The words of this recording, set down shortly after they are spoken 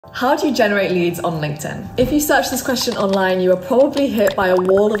How do you generate leads on LinkedIn? If you search this question online, you are probably hit by a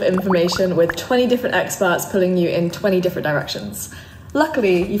wall of information with 20 different experts pulling you in 20 different directions.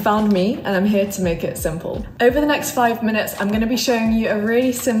 Luckily, you found me and I'm here to make it simple. Over the next 5 minutes, I'm going to be showing you a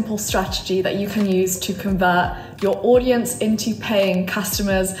really simple strategy that you can use to convert your audience into paying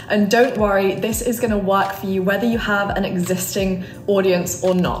customers. And don't worry, this is going to work for you whether you have an existing audience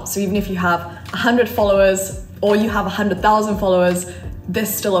or not. So even if you have 100 followers or you have 100,000 followers,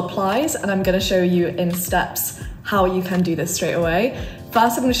 this still applies, and I'm going to show you in steps how you can do this straight away.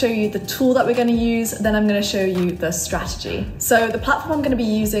 First, I'm going to show you the tool that we're going to use, then I'm going to show you the strategy. So the platform I'm going to be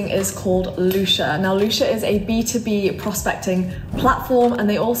using is called Lucia. Now, Lucia is a B2B prospecting platform, and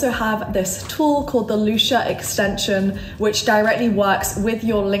they also have this tool called the Lucia extension, which directly works with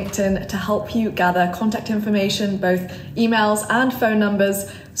your LinkedIn to help you gather contact information, both emails and phone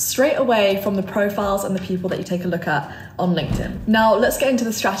numbers, straight away from the profiles and the people that you take a look at on LinkedIn. Now, let's get into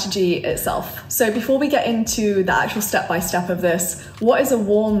the strategy itself. So before we get into the actual step-by-step of this, what is a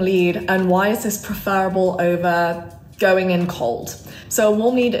warm lead and why is this preferable over going in cold? So a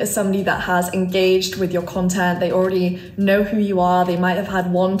warm lead is somebody that has engaged with your content. They already know who you are. They might have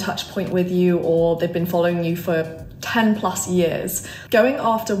had one touch point with you, or they've been following you for 10 plus years. Going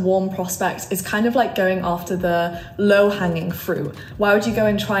after warm prospects is kind of like going after the low-hanging fruit. Why would you go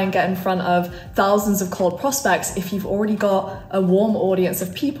and try and get in front of thousands of cold prospects if you've already got a warm audience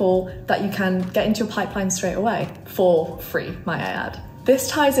of people that you can get into your pipeline straight away for free, might I add? This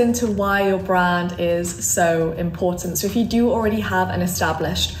ties into why your brand is so important. So if you do already have an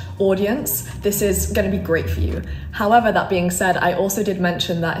established audience, this is going to be great for you. However, that being said, I also did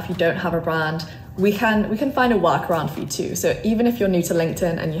mention that if you don't have a brand, we can find a workaround for you too. So even if you're new to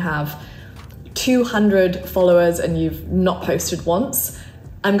LinkedIn and you have 200 followers and you've not posted once,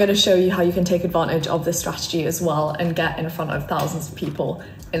 I'm going to show you how you can take advantage of this strategy as well and get in front of thousands of people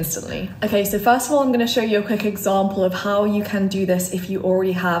instantly. Okay, so first of all, I'm going to show you a quick example of how you can do this if you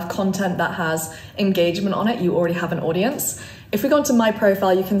already have content that has engagement on it, you already have an audience. If we go into my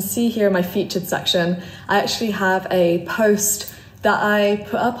profile, you can see here in my featured section, I actually have a post that I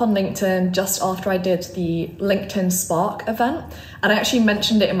put up on LinkedIn just after I did the LinkedIn Spark event. And I actually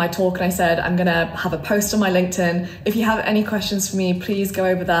mentioned it in my talk and I said, I'm gonna have a post on my LinkedIn. If you have any questions for me, please go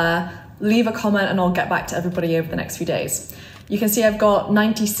over there, leave a comment and I'll get back to everybody over the next few days. You can see I've got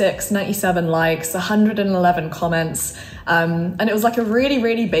 96, 97 likes, 111 comments, and it was like a really,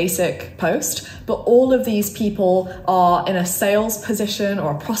 really basic post, but all of these people are in a sales position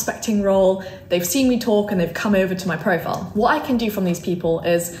or a prospecting role. They've seen me talk and they've come over to my profile. What I can do from these people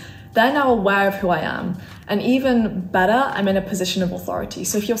is they're now aware of who I am. And even better, I'm in a position of authority.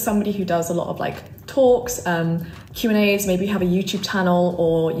 So if you're somebody who does a lot of like talks, Q&As, maybe you have a YouTube channel,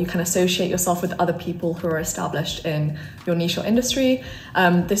 or you can associate yourself with other people who are established in your niche or industry,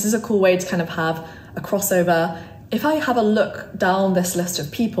 this is a cool way to kind of have a crossover. If I have a look down this list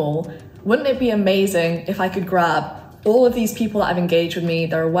of people, wouldn't it be amazing if I could grab all of these people that have engaged with me,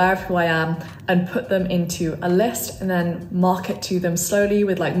 they're aware of who I am, and put them into a list and then market to them slowly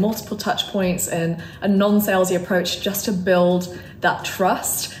with like multiple touch points and a non-salesy approach just to build that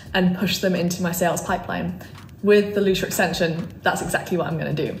trust and push them into my sales pipeline. With the Lucia extension, that's exactly what I'm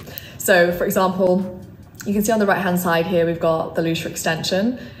going to do. So for example, you can see on the right hand side here, we've got the Lucia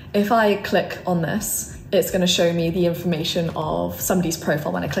extension. If I click on this, it's going to show me the information of somebody's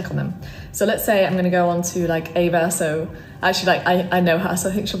profile when I click on them. So let's say I'm going to go on to like Ava. So actually, like I know her, so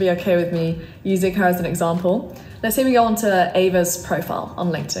I think she'll be okay with me using her as an example. Let's say we go on to Ava's profile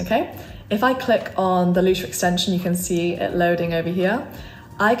on LinkedIn, okay? If I click on the Lucia extension, you can see it loading over here.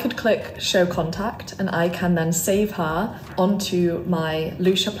 I could click show contact and I can then save her onto my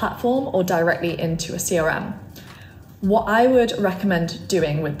Lucia platform or directly into a CRM. What I would recommend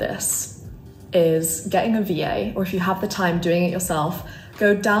doing with this is getting a VA, or if you have the time, doing it yourself.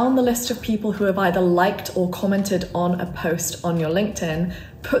 Go down the list of people who have either liked or commented on a post on your LinkedIn,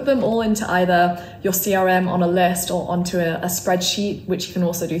 put them all into either your CRM on a list or onto a spreadsheet, which you can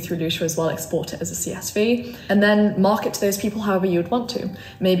also do through Lucia as well, export it as a CSV, and then market to those people however you would want to.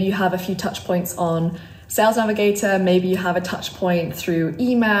 Maybe you have a few touch points on Sales Navigator, maybe you have a touch point through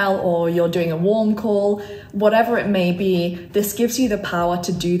email, or you're doing a warm call, whatever it may be. This gives you the power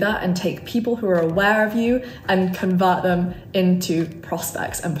to do that and take people who are aware of you and convert them into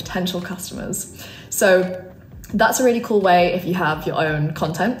prospects and potential customers. So that's a really cool way if you have your own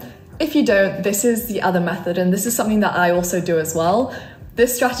content. If you don't, this is the other method, and this is something that I also do as well.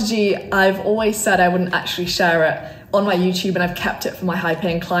 This strategy, I've always said I wouldn't actually share it on my YouTube, and I've kept it for my high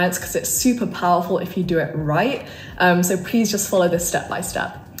paying clients because it's super powerful if you do it right. So please just follow this step by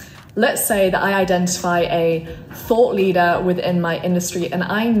step. Let's say that I identify a thought leader within my industry and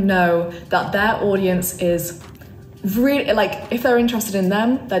I know that their audience is really, like, if they're interested in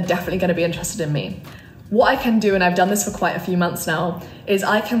them, they're definitely going to be interested in me. What I can do, and I've done this for quite a few months now, is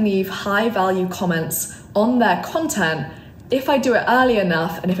I can leave high value comments on their content. If I do it early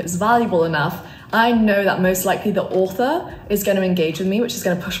enough and if it's valuable enough, I know that most likely the author is going to engage with me, which is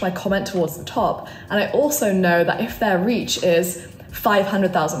going to push my comment towards the top. And I also know that if their reach is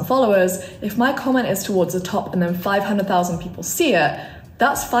 500,000 followers, if my comment is towards the top and then 500,000 people see it,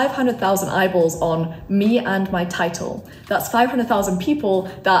 that's 500,000 eyeballs on me and my title. That's 500,000 people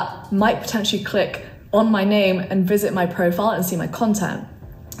that might potentially click on my name and visit my profile and see my content.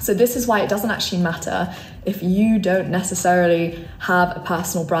 So this is why it doesn't actually matter if you don't necessarily have a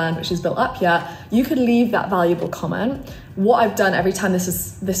personal brand which is built up yet. You could leave that valuable comment. What I've done every time this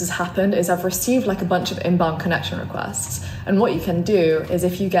has happened is I've received like a bunch of inbound connection requests. And what you can do is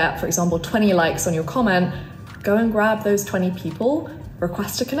if you get, for example, 20 likes on your comment, go and grab those 20 people,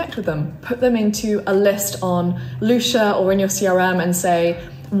 request to connect with them, put them into a list on Lucia or in your CRM and say,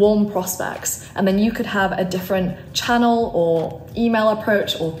 warm prospects. And then you could have a different channel or email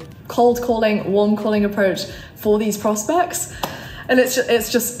approach or cold calling, warm calling approach for these prospects. And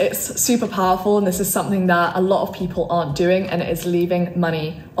it's super powerful. And this is something that a lot of people aren't doing, and it is leaving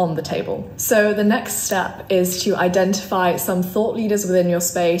money on the table. So the next step is to identify some thought leaders within your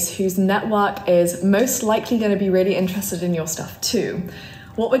space whose network is most likely going to be really interested in your stuff too.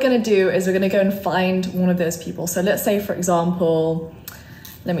 What we're going to do is we're going to go and find one of those people. So let's say, for example,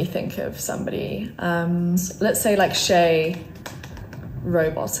 let me think of somebody. Let's say like Shay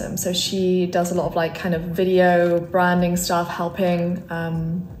Rowbottom. So she does a lot of like kind of video branding stuff, helping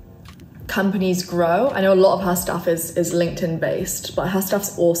companies grow. I know a lot of her stuff is LinkedIn based, but her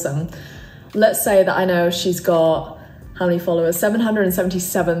stuff's awesome. Let's say that I know she's got how many followers?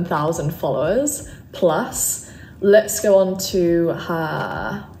 777,000 followers plus. Let's go on to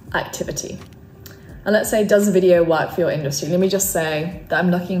her activity. And let's say, does video work for your industry? Let me just say that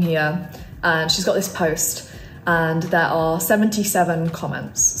I'm looking here and she's got this post and there are 77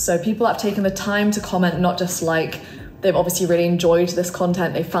 comments. So people have taken the time to comment, not just like they've obviously really enjoyed this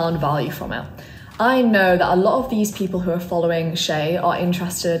content, they found value from it. I know that a lot of these people who are following Shay are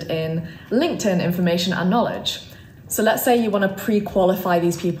interested in LinkedIn information and knowledge. So let's say you want to pre-qualify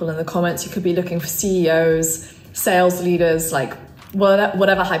these people in the comments. You could be looking for CEOs, sales leaders, like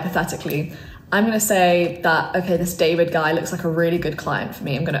whatever hypothetically. I'm going to say that, okay, this David guy looks like a really good client for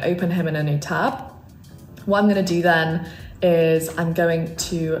me. I'm going to open him in a new tab. What I'm going to do then is I'm going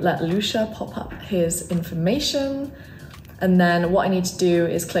to let Lucia pop up his information. And then what I need to do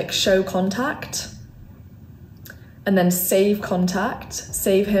is click show contact and then save contact,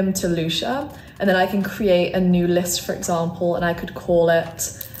 save him to Lucia. And then I can create a new list, for example, and I could call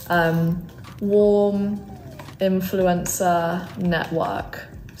it warm influencer network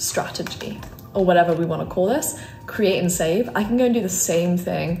strategy, or whatever we want to call this. Create and save. I can go and do the same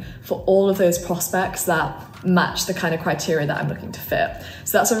thing for all of those prospects that match the kind of criteria that I'm looking to fit.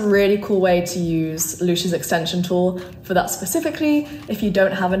 So that's a really cool way to use Lucia's extension tool for that specifically. If you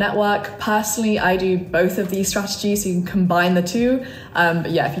don't have a network, personally, I do both of these strategies, so you can combine the two. But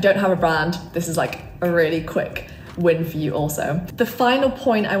yeah, if you don't have a brand, this is like a really quick win for you also. The final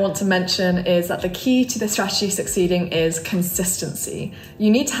point I want to mention is that the key to the strategy succeeding is consistency. You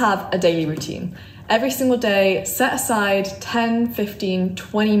need to have a daily routine. Every single day, set aside 10, 15,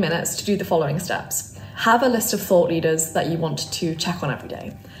 20 minutes to do the following steps. Have a list of thought leaders that you want to check on every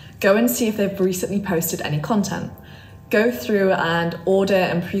day. Go and see if they've recently posted any content. Go through and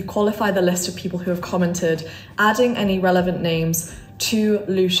audit and pre-qualify the list of people who have commented, adding any relevant names to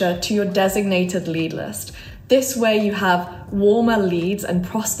Lucia, to your designated lead list. This way you have warmer leads and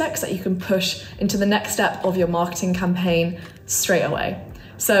prospects that you can push into the next step of your marketing campaign straight away.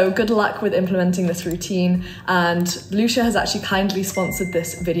 So good luck with implementing this routine, and Lucia has actually kindly sponsored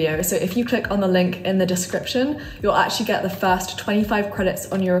this video. So if you click on the link in the description, you'll actually get the first 25 credits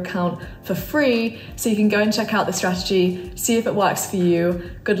on your account for free. So you can go and check out the strategy, see if it works for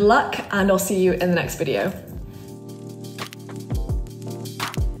you. Good luck, and I'll see you in the next video.